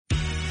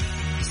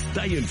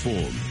Stay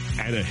informed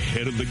and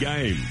ahead of the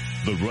game.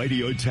 The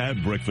Radio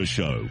Tab Breakfast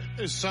Show.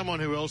 There's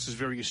someone who else is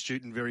very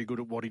astute and very good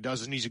at what he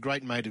does, and he's a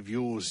great mate of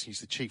yours.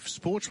 He's the chief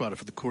sports writer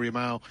for the Courier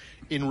Mail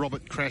in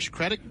Robert Crash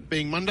Craddock.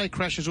 Being Monday,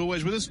 Crash is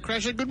always with us.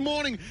 Crasher, good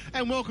morning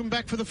and welcome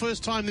back for the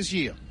first time this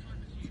year.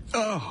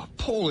 Oh,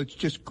 Paul, it's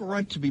just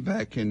great to be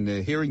back and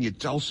hearing your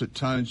dulcet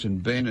tones,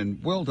 and Ben,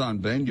 and well done,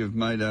 Ben. You've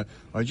made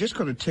I just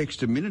got a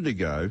text a minute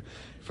ago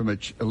from a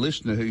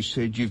listener who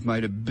said you've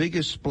made a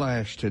bigger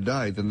splash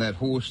today than that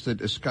horse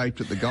that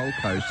escaped at the Gold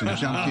Coast and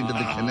jumped into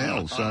the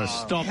canal. So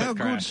stop how it,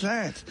 good's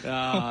Crash.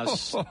 that?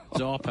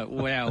 Stop it.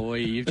 Wow,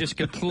 you've just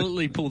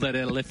completely pulled that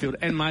out of left field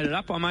and made it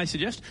up, I may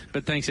suggest.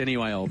 But thanks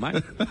anyway, old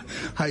mate.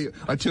 Hey,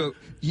 I tell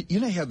you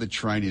know how the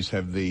trainers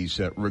have these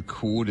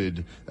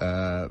recorded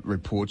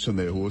reports on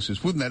their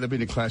horses? Wouldn't that have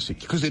been a classic?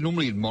 Because they're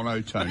normally in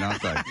monotone,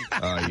 aren't they?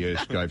 Yeah,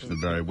 escaped from the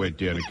barrier, went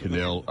down a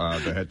canal,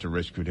 they had to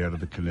rescue it out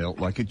of the canal.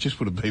 Like, it just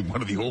would have been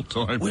one of the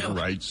all-time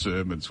great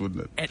sermons,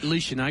 wouldn't it? At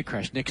least you know,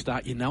 Crash, next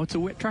start you know it's a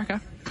wet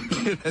tracker.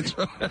 That's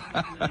right.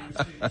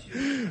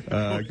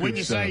 When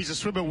you say he's a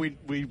swimmer, we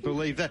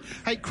believe that.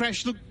 Hey,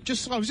 Crash, look,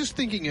 I was just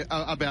thinking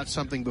about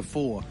something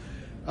before.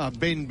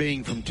 Ben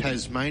being from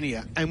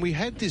Tasmania, and we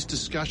had this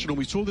discussion, or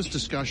we saw this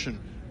discussion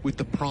with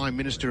the Prime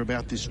Minister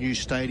about this new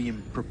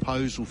stadium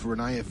proposal for an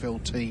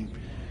AFL team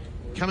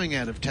coming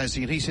out of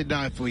Tassie, and he said,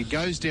 no, if he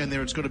goes down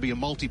there, it's got to be a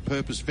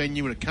multi-purpose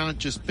venue, and it can't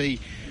just be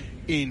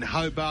in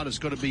Hobart, it's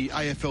got to be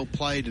AFL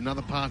played in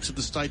other parts of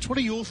the states. What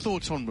are your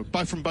thoughts on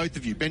from both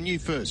of you? Ben, you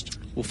first.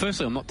 Well,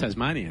 firstly, I'm not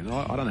Tasmanian.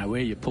 I don't know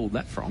where you pulled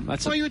that from.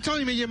 You were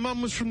telling me your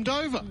mum was from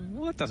Dover.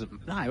 Well, that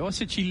doesn't... No, I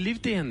said she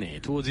lived down there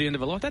towards the end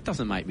of her life. That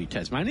doesn't make me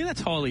Tasmanian.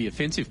 That's highly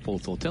offensive, Paul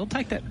Thorntel.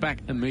 Take that back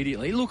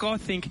immediately. Look, I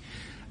think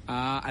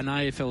an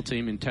AFL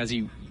team in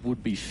Tassie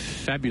would be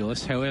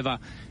fabulous. However,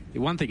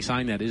 one thing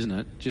saying that, isn't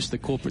it? Just the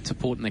corporate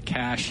support and the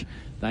cash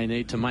they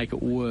need to make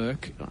it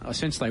work. I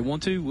sense they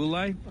want to. Will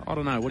they? I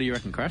don't know. What do you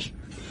reckon, Crash?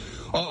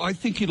 I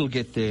think it'll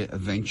get there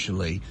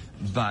eventually,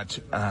 but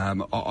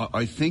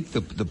I think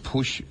the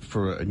push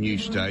for a new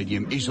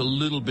stadium is a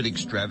little bit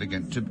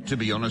extravagant, to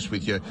be honest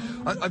with you.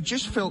 I've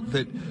just felt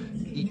that,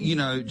 you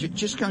know,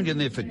 just going down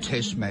there for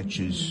test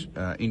matches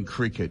in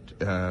cricket,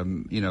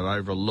 you know,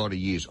 over a lot of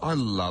years. I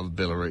love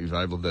Bellerive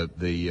Oval,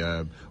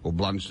 or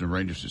Blunsdon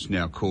Arena, as it's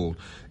now called.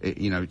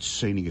 You know, it's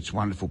scenic, it's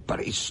wonderful, but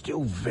it's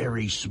still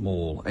very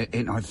small.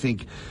 And I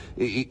think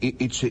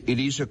it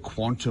is a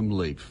quantum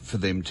leap for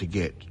them to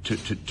get to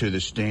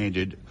the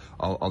standard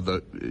of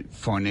the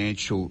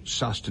financial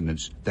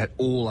sustenance that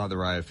all other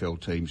AFL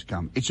teams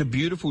come. It's a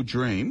beautiful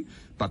dream,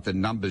 but the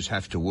numbers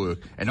have to work.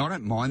 And I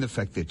don't mind the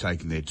fact they're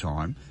taking their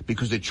time,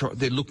 because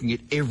they're looking at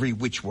every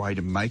which way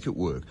to make it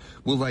work.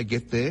 Will they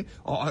get there?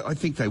 I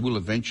think they will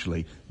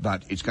eventually,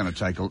 but it's going to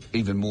take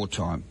even more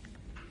time.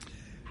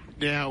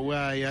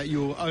 Now,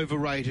 you're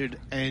overrated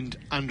and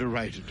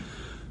underrated.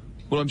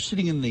 Well, I'm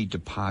sitting in the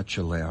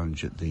departure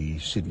lounge at the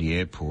Sydney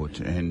airport,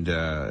 and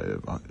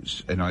I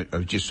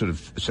just sort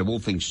of, so all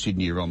things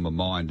Sydney are on my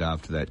mind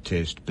after that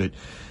test, but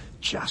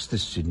just the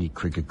Sydney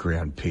cricket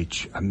ground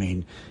pitch. I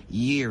mean,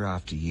 year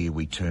after year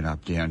we turn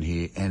up down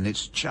here and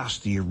it's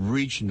just the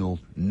original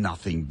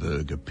nothing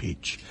burger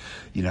pitch.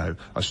 You know,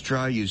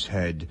 Australia's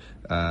had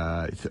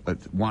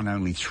won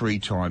only 3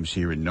 times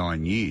here in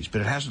 9 years,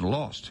 but it hasn't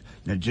lost.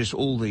 You know, just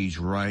all these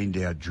rained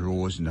out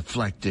draws and the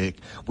flat deck.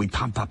 We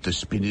pump up the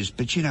spinners,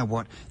 but you know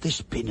what? The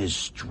spinners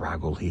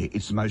struggle here.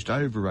 It's the most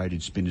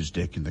overrated spinners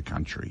deck in the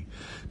country.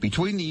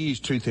 Between the years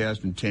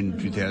 2010 and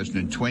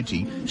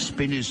 2020,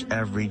 spinners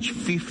average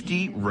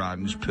 50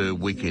 runs per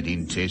wicket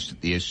in tests at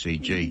the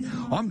SCG.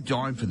 I'm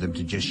dying for them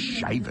to just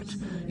shave it,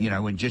 you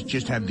know, and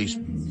just have this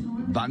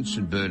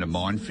Bunsen burner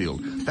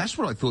minefield. That's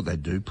what I thought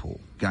they'd do, Paul,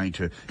 going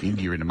to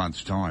India in a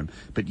month's time.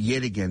 But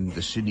yet again,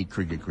 the Sydney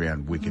cricket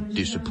ground wicket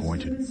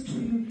disappointed.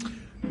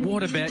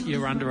 What about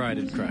your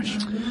underrated, Crash?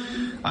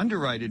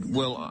 Underrated,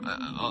 well,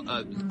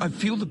 I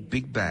feel the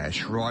Big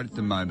Bash right at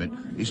the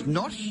moment is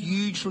not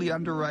hugely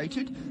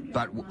underrated,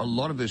 but a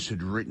lot of us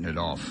had written it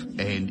off,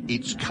 and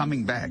it's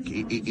coming back.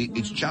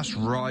 It's just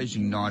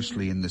rising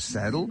nicely in the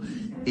saddle.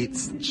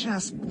 It's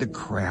just the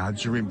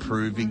crowds are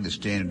improving, the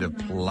standard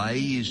of play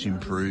is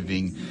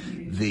improving,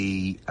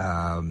 the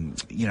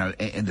you know,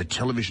 and the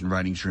television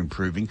ratings are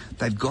improving.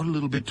 They've got a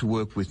little bit to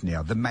work with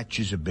now. The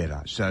matches are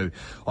better. So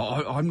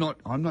I'm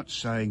not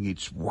saying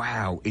it's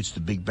wow. It's the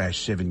Big Bash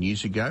 7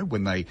 years ago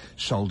when they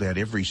sold out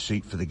every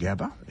seat for the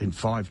Gabba in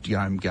 5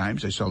 home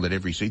games. They sold out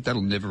every seat.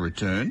 That'll never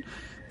return.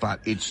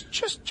 But it's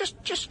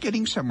just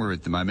getting somewhere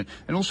at the moment.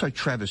 And also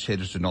Travis Head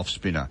is an off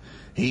spinner.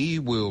 He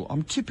will,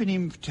 I'm tipping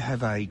him to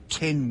have a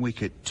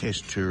 10-wicket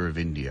test tour of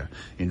India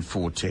in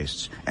 4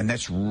 tests. And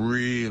that's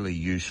really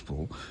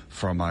useful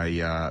from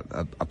a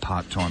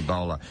part-time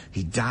bowler.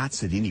 He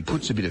darts it in, he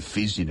puts a bit of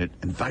fizz in it,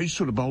 and those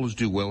sort of bowlers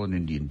do well on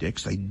Indian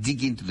decks. They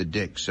dig into the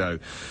deck. So,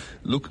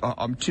 look,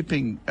 I'm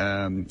tipping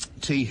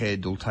T.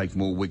 Head will take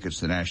more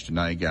wickets than Ashton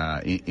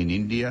Agar in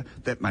India.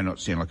 That may not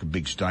sound like a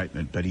big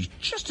statement, but he's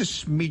just a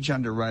smidge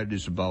underrated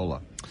as a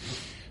bowler.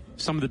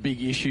 some of the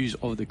big issues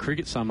of the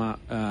cricket summer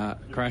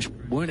crash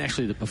weren't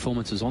actually the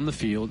performances on the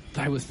field.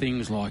 They were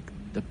things like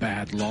the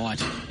bad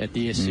light at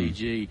the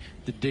SCG,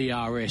 the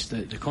DRS,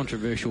 the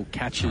controversial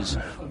catches.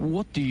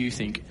 What do you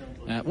think?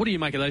 What do you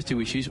make of those two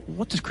issues?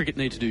 What does cricket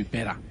need to do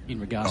better in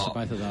regards to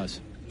both of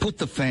those? Put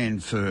the fan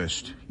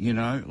first,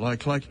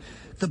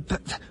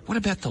 what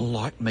about the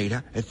light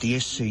meter at the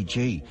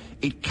SCG?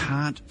 It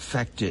can't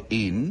factor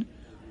in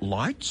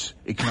lights.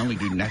 It can only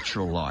do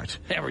natural light.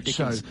 How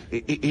ridiculous. So,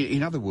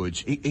 in other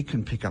words, it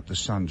can pick up the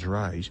sun's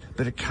rays,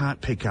 but it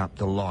can't pick up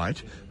the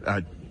light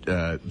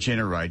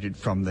generated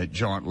from the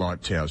giant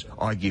light towers.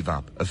 I give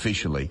up,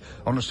 officially.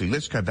 Honestly,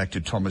 let's go back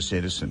to Thomas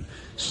Edison.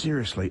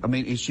 Seriously, I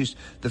mean, it's just,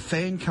 the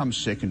fan comes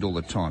second all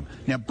the time.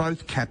 Now,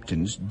 both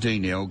captains,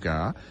 Dean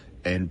Elgar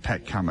and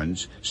Pat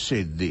Cummins,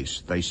 said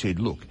this. They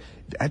said, look,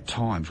 at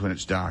times when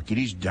it's dark, it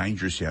is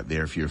dangerous out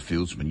there if you're a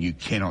fieldsman. You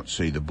cannot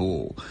see the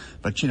ball.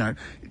 But,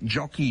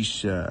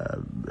 jockeys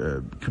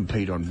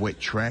compete on wet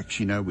tracks.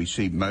 We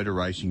see motor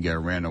racing go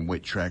around on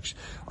wet tracks.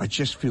 I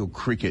just feel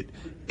cricket,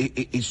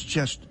 it's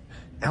just...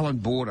 Alan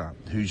Border,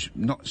 who's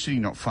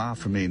sitting not far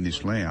from me in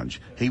this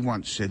lounge, he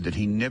once said that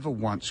he never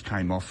once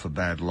came off for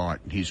bad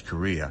light in his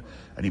career,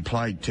 and he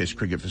played Test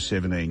cricket for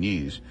 17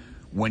 years,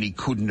 when he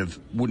wouldn't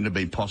have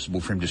been possible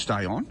for him to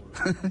stay on.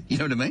 You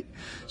know what I mean?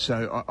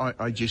 So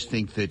I just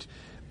think that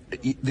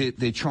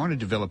they're trying to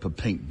develop a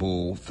pink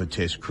ball for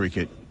Test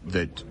cricket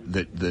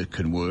that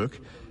can work,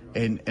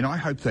 and I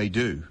hope they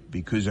do,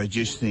 because I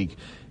just think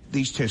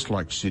these tests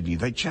like Sydney,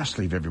 they just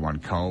leave everyone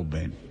cold,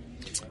 Ben.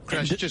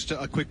 Crash, just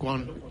a quick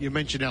one. You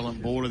mentioned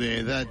Alan Border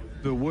there. That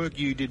the work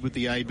you did with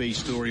the AB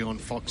story on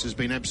Fox has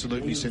been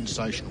absolutely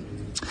sensational.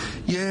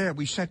 Yeah,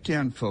 we sat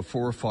down for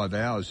 4 or 5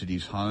 hours at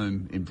his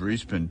home in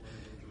Brisbane,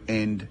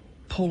 and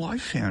Paul, I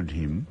found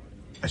him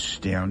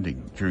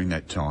astounding during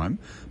that time.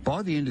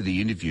 By the end of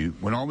the interview,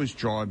 when I was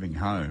driving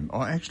home,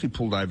 I actually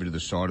pulled over to the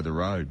side of the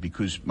road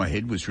because my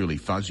head was really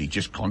fuzzy,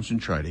 just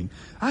concentrating.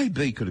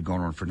 AB could have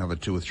gone on for another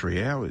 2 or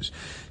 3 hours.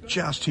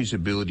 Just his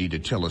ability to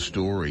tell a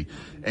story.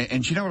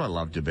 And you know what I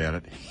loved about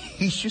it?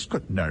 He's just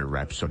got no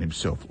raps on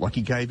himself. Like,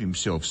 he gave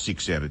himself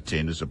 6 out of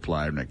 10 as a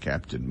player and a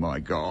captain. My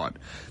God.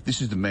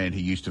 This is the man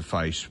who used to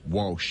face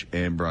Walsh,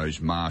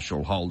 Ambrose,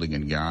 Marshall, Holding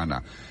and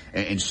Garner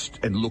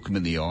and look him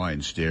in the eye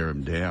and stare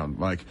him down.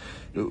 Like,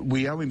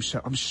 we owe him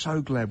so... I'm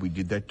so glad we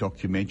did that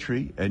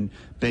documentary, and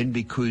Ben,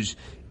 because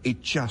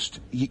it just...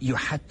 You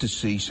had to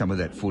see some of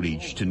that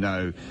footage to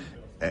know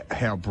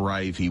how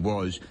brave he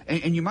was.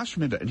 And you must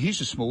remember, and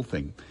here's a small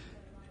thing,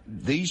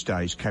 these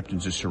days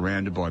captains are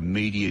surrounded by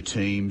media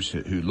teams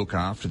who look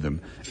after them.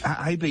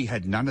 AB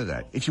had none of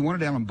that. If you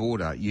wanted Alan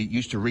Border, you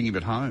used to ring him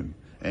at home.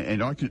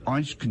 And I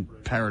can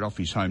parrot off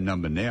his home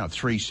number now,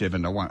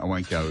 37. I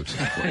won't go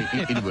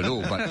into it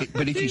all,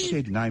 but if you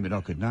said name it,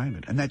 I could name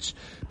it, and that's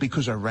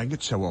because I rang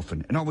it so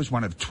often. And I was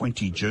one of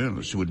 20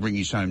 journalists who would ring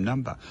his home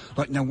number.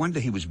 Like, no wonder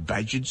he was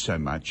badgered so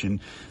much.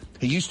 And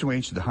he used to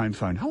answer the home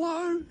phone,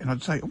 hello, and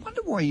I'd say, I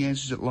wonder why he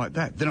answers it like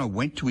that. Then I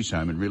went to his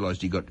home and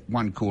realised he got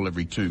one call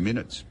every 2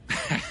 minutes.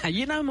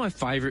 You know my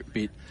favourite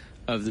bit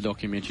of the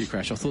documentary,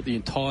 Crash? I thought the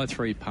entire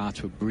 3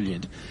 parts were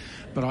brilliant,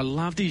 but I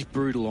loved his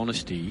brutal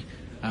honesty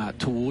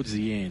towards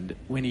the end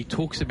when he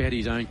talks about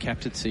his own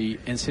captaincy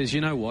and says,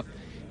 you know what,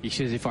 he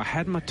says, if I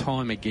had my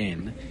time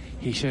again,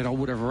 he said, I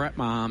would have wrapped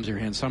my arms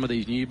around some of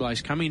these new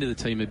blokes, coming into the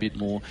team a bit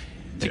more,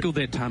 tickled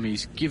their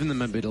tummies, given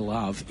them a bit of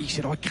love. He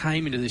said, I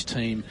came into this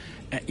team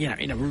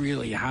in a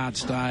really hard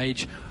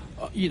stage.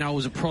 It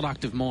was a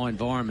product of my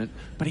environment.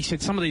 But he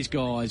said some of these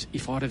guys,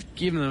 if I'd have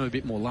given them a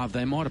bit more love,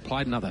 they might have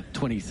played another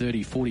 20,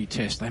 30, 40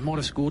 tests. They might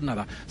have scored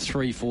another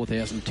 3,000,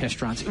 4,000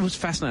 test runs. It was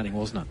fascinating,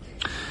 wasn't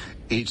it?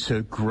 It's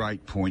a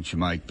great point you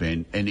make,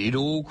 Ben, and it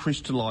all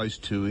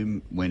crystallised to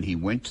him when he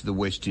went to the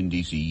West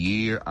Indies a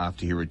year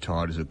after he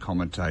retired as a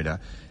commentator,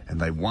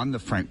 and they won the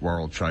Frank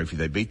Worrell Trophy.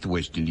 They beat the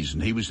West Indies,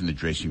 and he was in the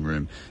dressing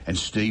room, and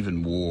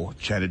Stephen Waugh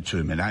chatted to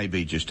him, and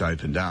AB just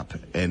opened up,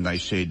 and they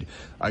said,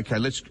 OK,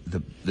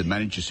 the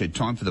manager said,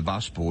 time for the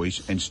bus,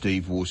 boys, and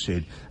Steve Waugh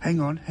said, hang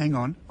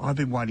on, I've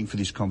been waiting for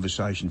this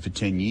conversation for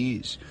 10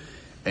 years.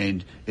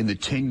 And in the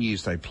 10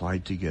 years they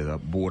played together,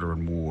 Border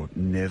and Waugh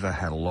never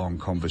had a long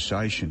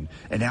conversation.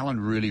 And Alan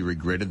really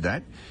regretted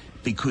that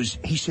because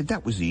he said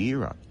that was the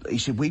era. He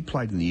said, we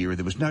played in the era,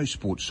 there was no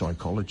sports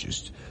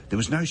psychologist. There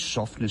was no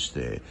softness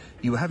there.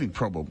 You were having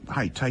problem,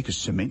 hey, take a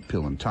cement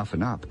pill and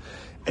toughen up.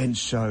 And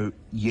so,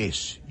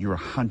 yes, you're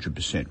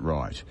 100%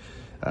 right.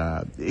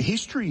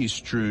 History is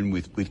strewn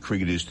with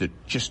cricketers that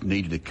just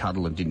needed a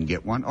cuddle and didn't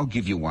get one. I'll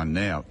give you one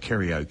now.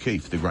 Kerry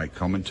O'Keefe, the great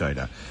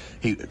commentator.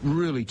 He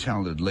really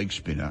talented leg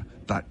spinner,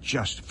 but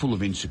just full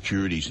of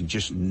insecurities and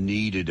just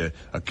needed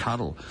a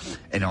cuddle.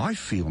 And I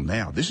feel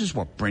now, this is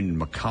what Brendan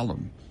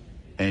McCullum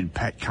and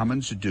Pat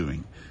Cummins are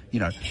doing. Do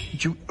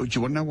you want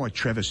to know why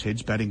Travis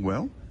Head's batting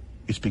well?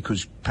 It's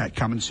because Pat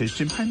Cummins says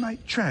to him, hey,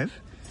 mate, Trav,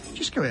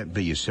 just go out and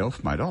be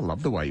yourself, mate. I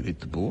love the way you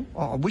hit the ball.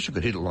 I wish I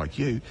could hit it like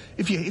you.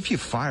 If you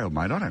fail,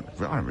 mate, I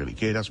don't really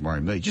care. It doesn't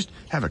worry me. Just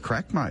have a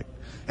crack, mate.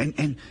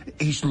 And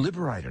he's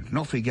liberated, and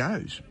off he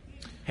goes.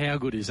 How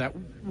good is that?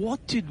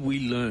 What did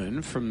we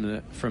learn from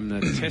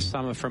the Test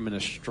summer from an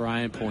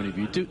Australian point of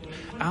view?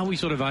 Are we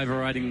sort of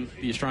overrating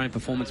the Australian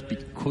performance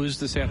because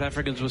the South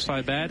Africans were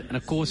so bad? And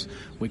of course,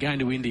 we're going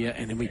to India,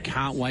 and then we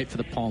can't wait for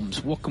the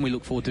Poms. What can we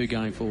look forward to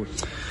going forward?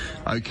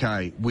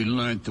 Okay, we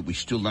learnt that we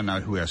still don't know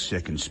who our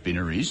second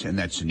spinner is, and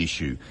that's an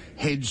issue.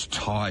 Head's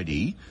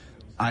tidy.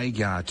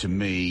 Agar, to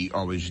me,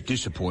 I was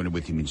disappointed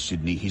with him in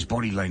Sydney. His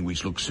body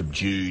language looks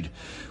subdued.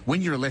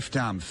 When you're a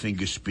left-arm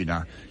finger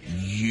spinner,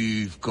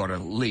 you've got to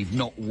leave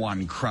not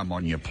one crumb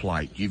on your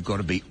plate. You've got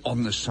to be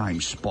on the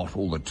same spot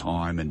all the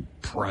time and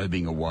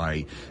probing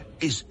away,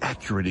 as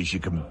accurate as you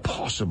can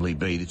possibly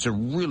be. It's a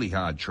really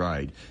hard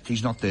trade.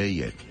 He's not there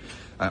yet.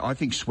 I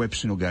think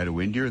Swepson will go to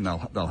India and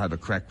they'll have a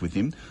crack with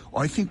him.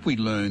 I think we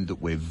learned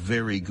that we're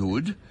very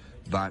good,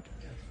 but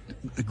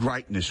the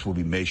greatness will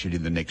be measured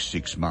in the next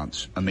 6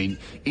 months. I mean,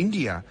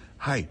 India,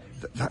 hey,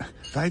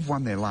 they've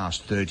won their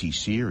last 30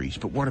 series,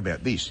 but what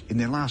about this? In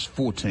their last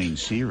 14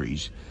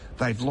 series,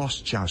 they've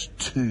lost just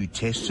 2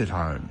 tests at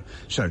home.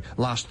 So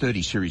last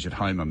 30 series at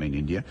home, I mean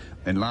India,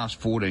 and last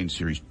 14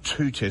 series,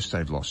 2 tests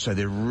they've lost. So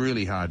they're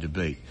really hard to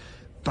beat.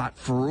 But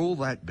for all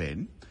that,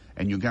 Ben,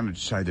 and you're going to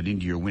say that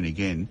India will win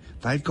again,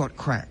 they've got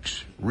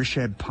cracks.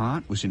 Rishabh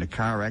Pant was in a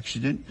car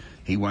accident.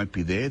 He won't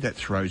be there. That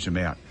throws him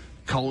out.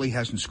 Kohli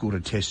hasn't scored a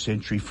test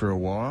century for a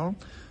while.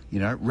 You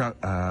know,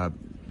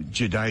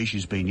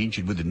 Jadeja's been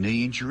injured with a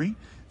knee injury.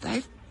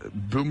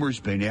 Boomer's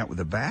been out with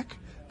a back.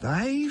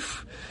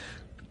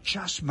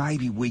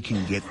 Maybe we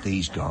can get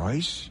these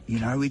guys. You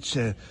know,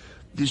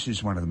 this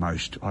is one of the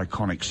most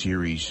iconic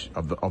series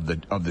of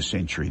the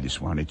century. This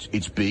one,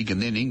 it's big,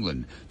 and then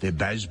England, they're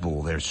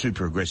Bazball, they're a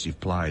super aggressive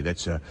play.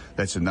 That's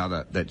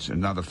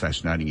another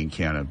fascinating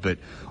encounter. But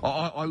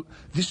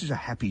this is a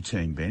happy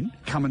team, Ben.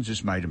 Cummins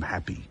has made them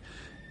happy.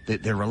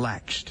 They're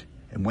relaxed,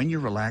 and when you're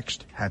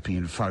relaxed, happy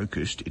and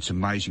focused, it's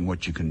amazing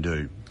what you can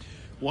do.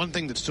 One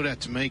thing that stood out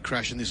to me,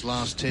 Crash, in this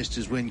last test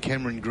is when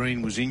Cameron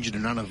Green was injured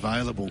and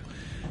unavailable.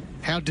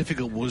 How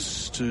difficult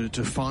was to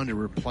find a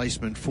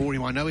replacement for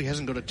him? I know he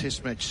hasn't got a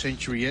test match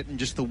century yet and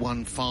just the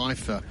one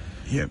fifer.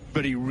 Yep.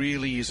 But he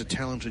really is a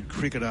talented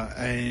cricketer,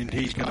 and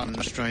he's got an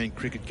Australian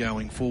cricket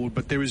going forward.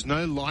 But there is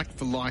no like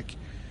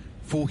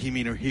for him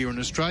here in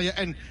Australia,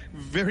 and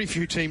very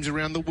few teams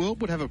around the world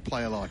would have a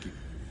player like him.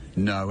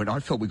 No, and I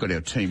felt we got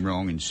our team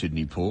wrong in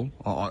Sydney, Paul.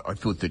 I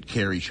thought that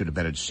Carey should have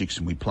batted 6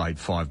 and we played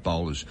 5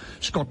 bowlers.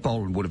 Scott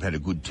Boland would have had a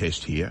good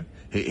test here.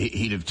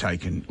 He'd have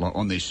taken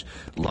on this,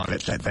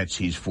 that's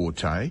his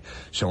forte.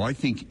 So I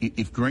think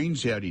if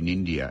Green's out in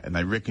India and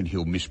they reckon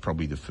he'll miss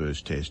probably the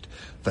first test,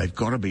 they've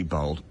got to be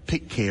bold.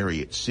 Pick Carey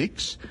at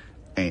 6.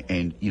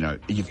 And, you know,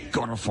 you've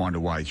got to find a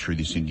way through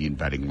this Indian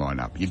batting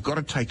lineup. You've got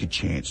to take a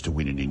chance to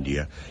win in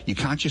India. You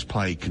can't just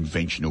play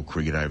conventional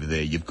cricket over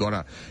there. You've got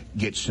to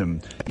get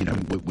some, you know,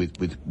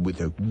 with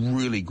a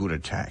really good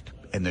attack.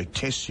 And the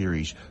test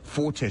series,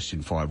 4 tests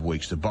in 5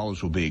 weeks, the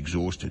bowlers will be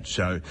exhausted.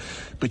 So,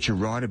 but you're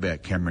right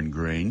about Cameron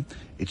Green.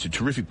 It's a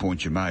terrific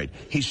point you made.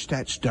 His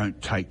stats don't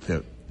take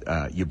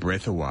your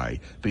breath away,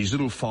 but his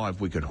little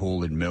 5-wicket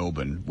haul in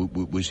Melbourne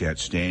was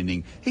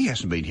outstanding. He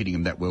hasn't been hitting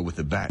them that well with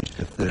the bat,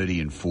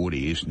 30 and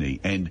 40, isn't he?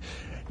 And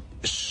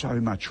so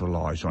much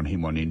relies on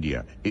him on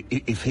India.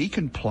 If he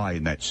can play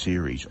in that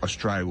series,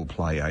 Australia will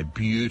play a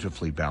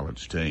beautifully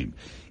balanced team.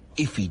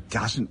 If he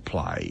doesn't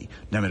play,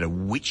 no matter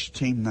which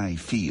team they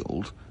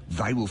field,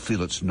 they will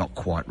feel it's not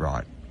quite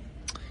right.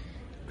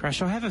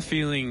 Crash, I have a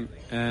feeling,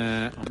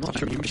 I'm not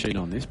sure if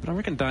you're on this, but I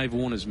reckon Dave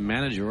Warner's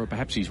manager, or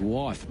perhaps his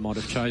wife, might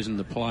have chosen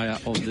the player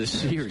of the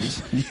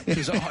series.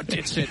 Because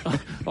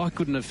I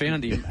couldn't have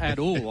found him at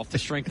all off the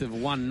strength of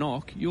one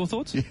knock. Your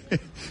thoughts? Yeah.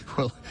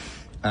 Well,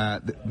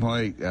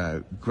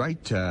 my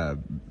great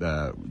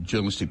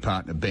journalistic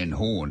partner, Ben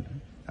Horn,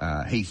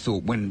 he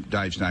thought when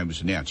Dave's name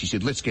was announced, he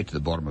said, let's get to the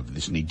bottom of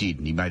this, and he did,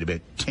 and he made about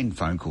 10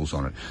 phone calls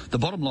on it. The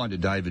bottom line to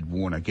David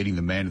Warner getting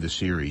the man of the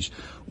series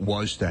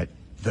was that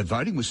the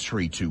voting was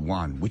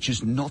 3-2-1, which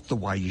is not the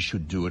way you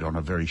should do it on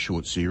a very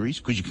short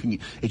series, because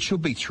it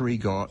should be three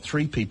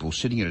people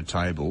sitting at a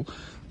table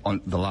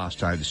on the last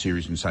day of the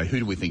series and say, who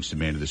do we think's the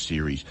man of the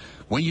series?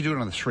 When you do it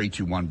on a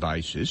 3-2-1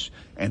 basis,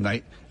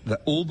 and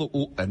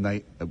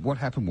what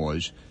happened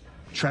was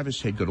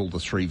Travis Head got all the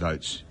 3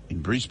 votes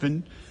in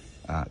Brisbane,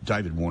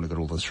 David Warner got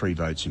all the 3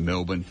 votes in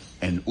Melbourne,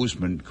 and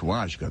Usman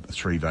Khawaja got the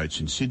 3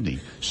 votes in Sydney.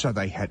 So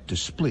they had to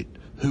split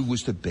who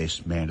was the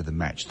best man of the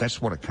match. That's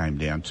what it came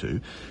down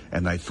to.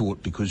 And they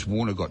thought because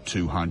Warner got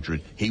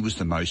 200, he was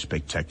the most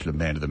spectacular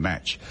man of the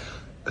match.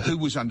 Who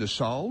was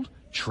undersold?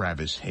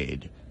 Travis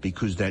Head.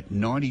 Because that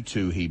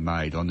 92 he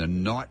made on the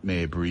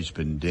nightmare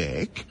Brisbane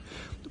deck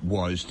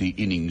was the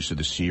innings of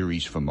the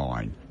series for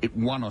mine. It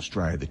won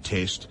Australia the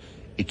test.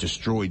 It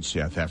destroyed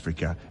South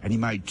Africa, and he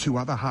made 2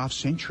 other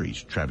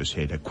half-centuries, Travis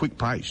Head, at quick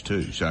pace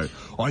too. So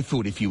I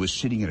thought if you were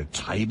sitting at a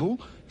table,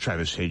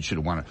 Travis Head should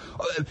have won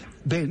it.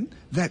 Ben,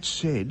 that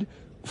said,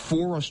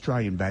 4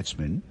 Australian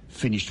batsmen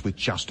finished with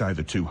just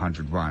over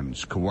 200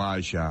 runs.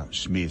 Khawaja,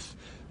 Smith,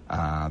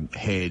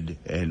 Head,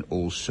 and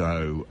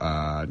also,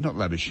 not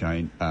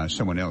Labuschagne,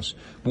 someone else,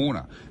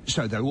 Warner.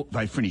 So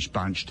they finished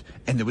bunched,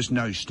 and there was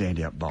no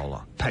standout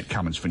bowler. Pat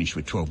Cummins finished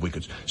with 12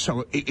 wickets.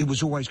 So it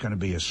was always going to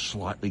be a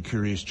slightly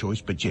curious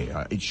choice, but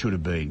yeah, it should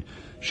have been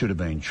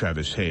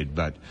Travis Head.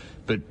 But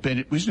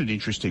Ben, wasn't it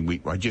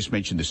interesting? I just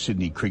mentioned the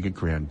Sydney Cricket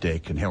Ground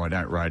deck and how I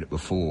don't rate it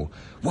before.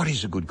 What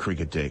is a good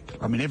cricket deck?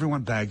 I mean,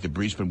 everyone bagged the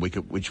Brisbane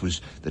wicket, which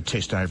was the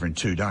test over in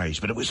 2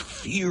 days, but it was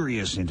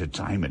furious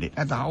entertainment. It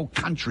had the whole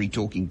country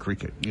talking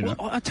cricket, you know.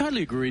 Well, I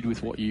totally agreed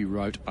with what you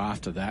wrote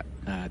after that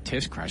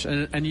test crash.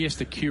 And yes,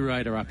 the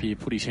curator up here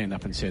put his hand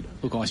up and said,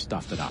 look, I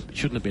stuffed it up. It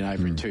shouldn't have been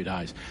over in 2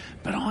 days.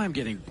 But I am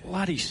getting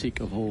bloody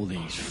sick of all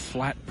these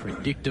flat,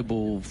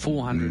 predictable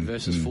 400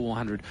 versus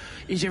 400.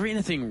 Is there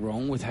anything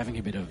wrong with having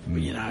a bit of,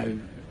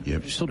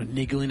 sort of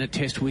niggle in a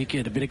test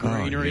wicket, a bit of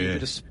greenery, a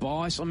bit of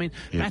spice? I mean,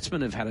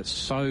 batsmen have had it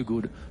so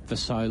good for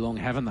so long,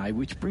 haven't they?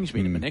 Which brings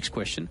me to my next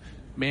question.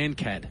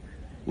 Mankad,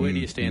 where do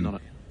you stand on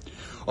it?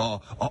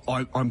 Oh,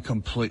 I'm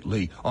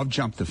completely... I've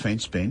jumped the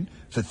fence, Ben.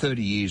 For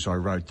 30 years I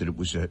wrote that it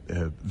was a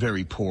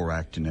very poor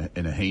act and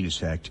a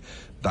heinous act,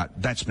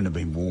 but batsmen have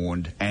been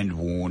warned and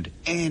warned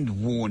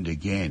and warned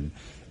again.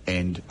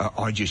 And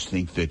I just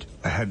think that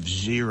I have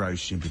zero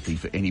sympathy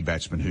for any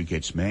batsman who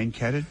gets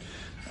man-catted.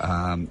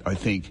 I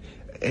think...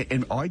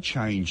 And I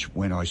changed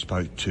when I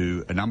spoke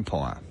to an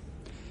umpire.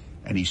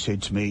 And he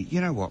said to me,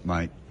 you know what,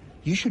 mate?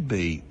 You should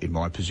be in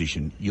my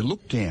position. You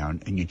look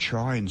down and you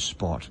try and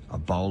spot a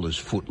bowler's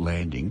foot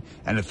landing,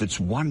 and if it's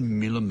 1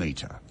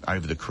 millimetre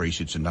over the crease,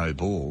 it's a no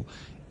ball.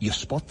 You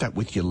spot that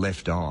with your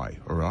left eye,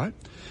 all right?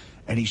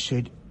 And he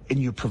said, in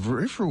your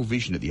peripheral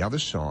vision at the other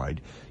side,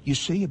 you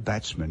see a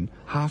batsman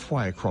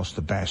halfway across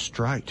the Bass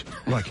Strait.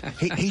 Like,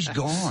 he's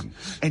gone.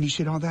 And he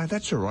said, oh,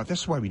 that's all right.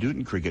 That's the way we do it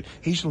in cricket.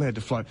 He's allowed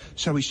to float.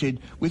 So he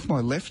said, with my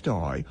left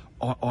eye,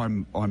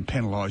 I'm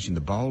penalising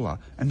the bowler,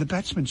 and the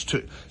batsman's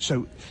too.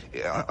 So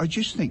I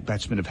just think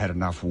batsmen have had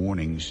enough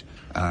warnings.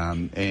 I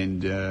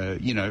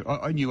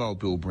knew old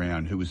Bill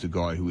Brown, who was the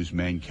guy who was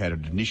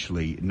man-catted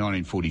initially in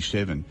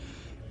 1947,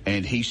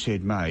 and he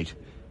said, mate,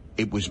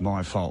 it was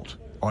my fault.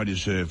 I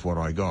deserve what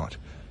I got.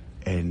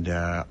 And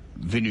Vinu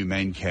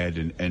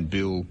Mankad and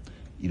Bill,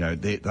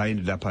 they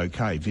ended up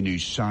okay.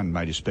 Vinu's son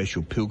made a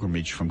special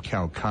pilgrimage from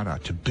Calcutta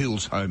to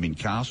Bill's home in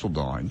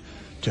Castledine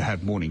to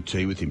have morning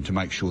tea with him to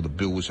make sure that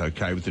Bill was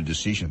okay with the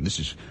decision. This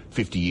is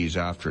 50 years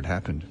after it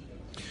happened.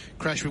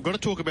 Crash, we've got to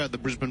talk about the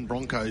Brisbane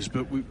Broncos,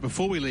 but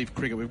before we leave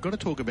cricket, we've got to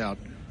talk about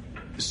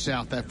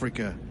South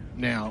Africa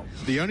now.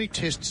 The only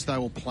tests they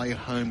will play at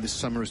home this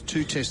summer is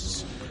 2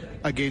 tests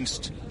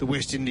against the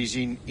West Indies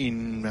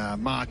in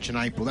March and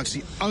April. That's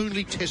the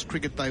only test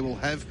cricket they will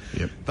have.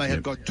 They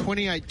have got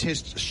 28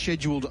 tests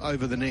scheduled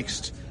over the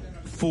next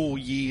 4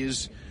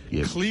 years.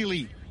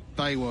 Clearly,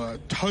 they were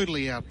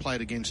totally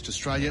outplayed against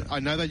Australia. I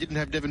know they didn't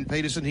have Devon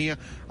Peterson here.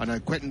 I know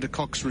Quentin de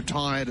Kock's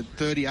retired at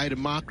 38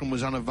 and Markram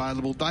was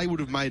unavailable. They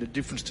would have made a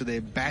difference to their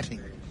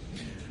batting.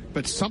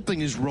 But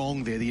something is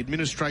wrong there. The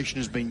administration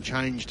has been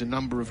changed a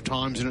number of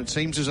times, and it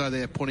seems as though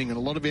they're putting a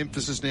lot of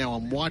emphasis now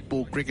on white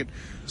ball cricket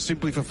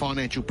simply for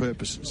financial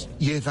purposes.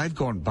 Yeah, they've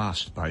gone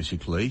bust,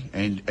 basically.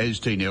 And as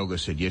Dean Elgar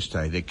said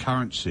yesterday, their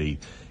currency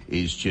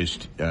is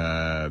just,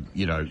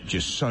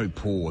 just so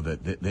poor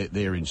that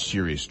they're in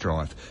serious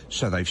strife.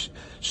 So they've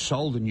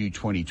sold a new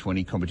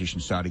 2020 competition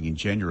starting in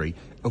January,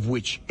 of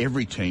which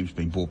every team's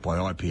been bought by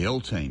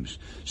IPL teams.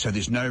 So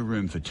there's no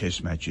room for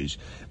test matches.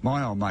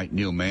 My old mate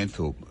Neil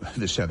Manthorpe,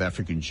 the South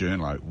African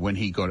journo, when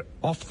he got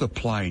off the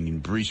plane in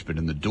Brisbane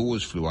and the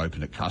doors flew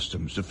open at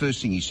customs, the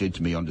first thing he said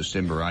to me on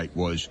December 8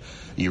 was,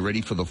 are you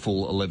ready for the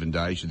full 11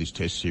 days of this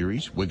test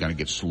series? We're going to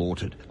get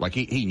slaughtered. Like,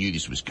 he knew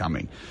this was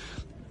coming.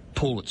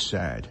 Paul, it's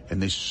sad,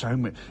 and there's so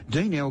many...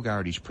 Dean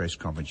Elgar at his press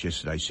conference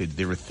yesterday said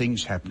there are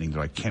things happening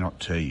that I cannot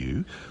tell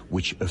you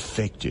which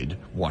affected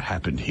what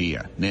happened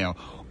here. Now,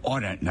 I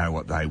don't know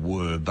what they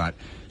were, but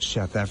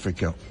South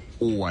Africa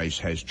always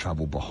has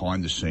trouble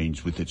behind the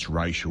scenes with its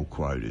racial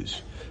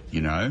quotas,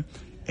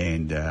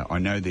 and I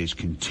know there's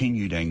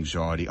continued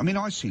anxiety. I mean,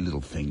 I see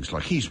little things,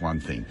 like here's one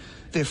thing.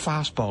 Their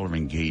fast bowler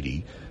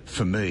Ngidi,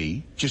 for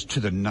me, just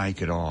to the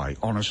naked eye,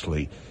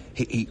 honestly...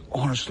 He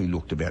honestly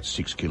looked about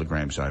 6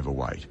 kilograms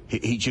overweight.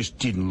 He just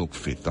didn't look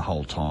fit the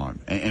whole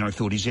time. And I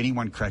thought, is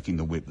anyone cracking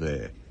the whip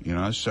there?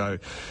 So,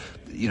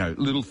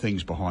 little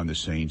things behind the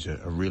scenes are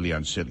really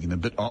unsettling them.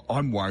 But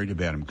I'm worried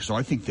about them because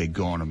I think they're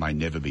gone and may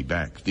never be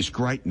back. This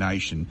great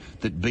nation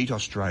that beat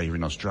Australia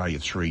in Australia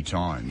 3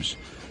 times,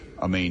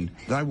 I mean,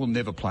 they will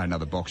never play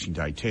another Boxing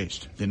Day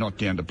test. They're not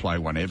down to play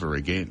one ever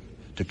again.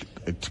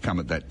 To come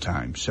at that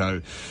time.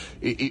 So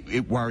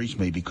it worries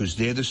me because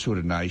they're the sort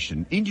of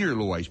nation. India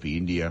will always be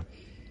India.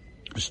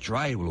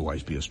 Australia will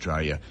always be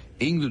Australia.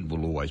 England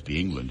will always be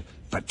England.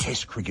 But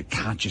Test cricket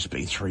can't just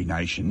be 3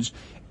 nations.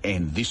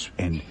 And this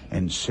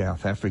and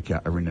South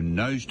Africa are in a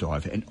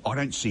nosedive, and I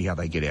don't see how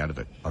they get out of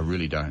it. I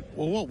really don't.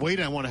 Well, what we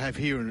don't want to have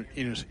here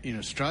in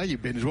Australia,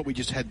 Ben, is what we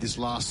just had this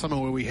last summer,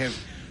 where we have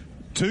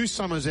 2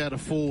 summers out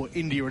of 4,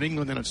 India and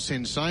England, and it's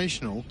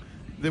sensational.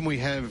 Then we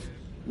have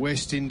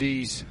West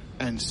Indies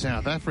and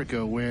South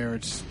Africa, where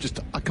it's just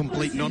a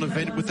complete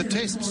non-event with the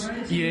tests.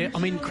 Yeah, I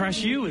mean,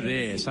 Crash, you were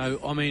there. So,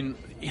 I mean,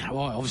 you know,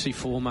 I obviously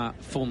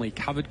formerly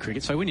covered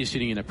cricket. So when you're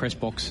sitting in a press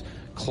box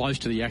close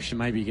to the action,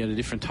 maybe you get a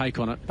different take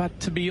on it. But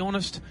to be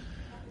honest,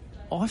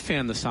 I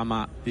found this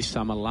summer,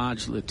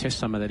 the test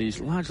summer that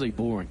is, largely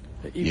boring.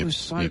 It was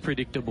so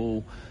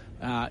predictable.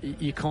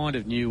 You kind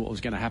of knew what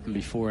was going to happen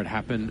before it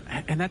happened,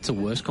 and that's the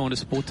worst kind of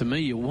sport to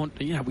me.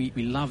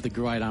 We love the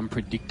great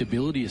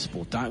unpredictability of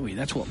sport, don't we?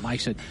 That's what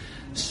makes it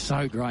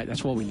so great.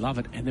 That's why we love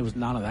it, and there was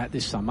none of that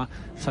this summer.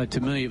 So to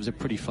me, it was a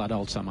pretty flat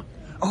old summer.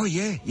 Oh,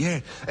 yeah.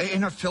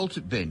 And I felt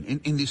it,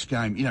 Ben, in this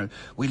game. You know,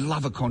 we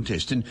love a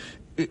contest, and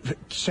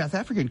South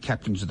African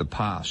captains of the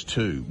past,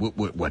 too,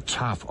 were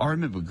tough. I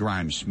remember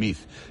Graham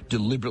Smith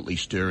deliberately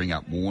stirring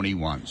up Warney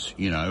once,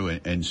 you know,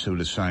 and sort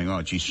of saying,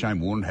 oh, geez, Shane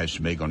Warne has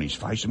some egg on his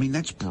face. I mean,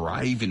 that's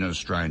brave in an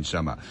Australian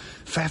summer.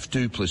 Faf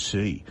du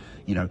Plessis,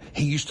 you know,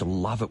 he used to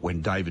love it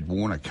when David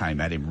Warner came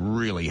at him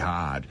really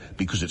hard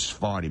because it's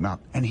fired him up.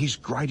 And his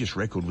greatest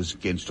record was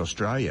against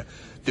Australia.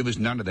 There was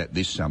none of that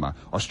this summer.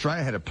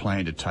 Australia had a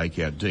plan to take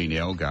out Dean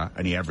Elgar,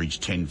 and he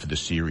averaged 10 for the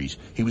series.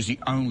 He was the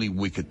only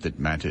wicket that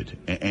mattered.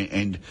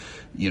 And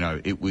you know,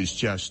 it was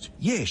just,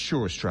 yeah,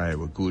 sure, Australia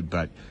were good,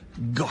 but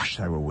gosh,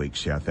 they were weak,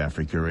 South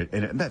Africa.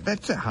 And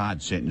that's a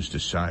hard sentence to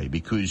say,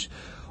 because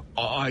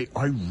I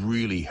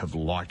really have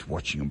liked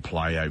watching them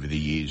play over the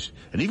years.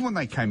 And even when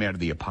they came out of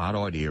the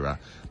apartheid era,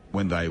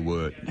 when they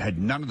had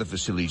none of the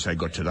facilities they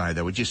got today,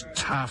 they were just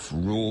tough,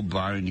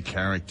 raw-boned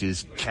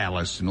characters,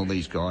 callous, and all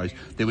these guys.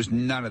 There was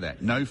none of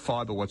that. No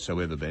fibre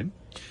whatsoever, Ben.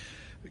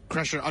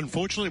 Crusher,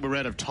 unfortunately we're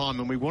out of time,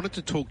 and we wanted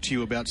to talk to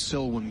you about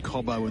Selwyn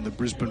Cobbo and the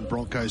Brisbane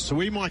Broncos, so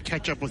we might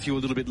catch up with you a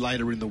little bit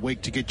later in the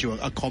week to get you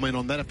a comment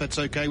on that, if that's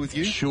okay with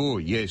you. Sure,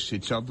 yes.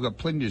 I've got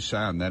plenty to say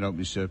on that.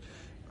 It's an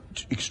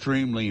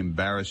extremely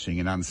embarrassing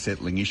and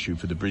unsettling issue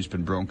for the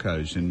Brisbane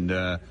Broncos, and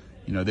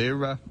you know,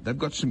 they've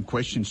got some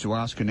questions to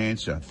ask and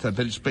answer. But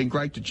it's been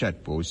great to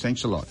chat, boys.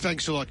 Thanks a lot.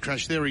 Thanks a lot,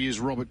 Crash. There he is,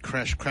 Robert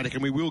Crash Craddock,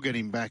 and we will get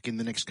him back in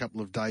the next couple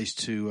of days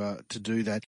to do that.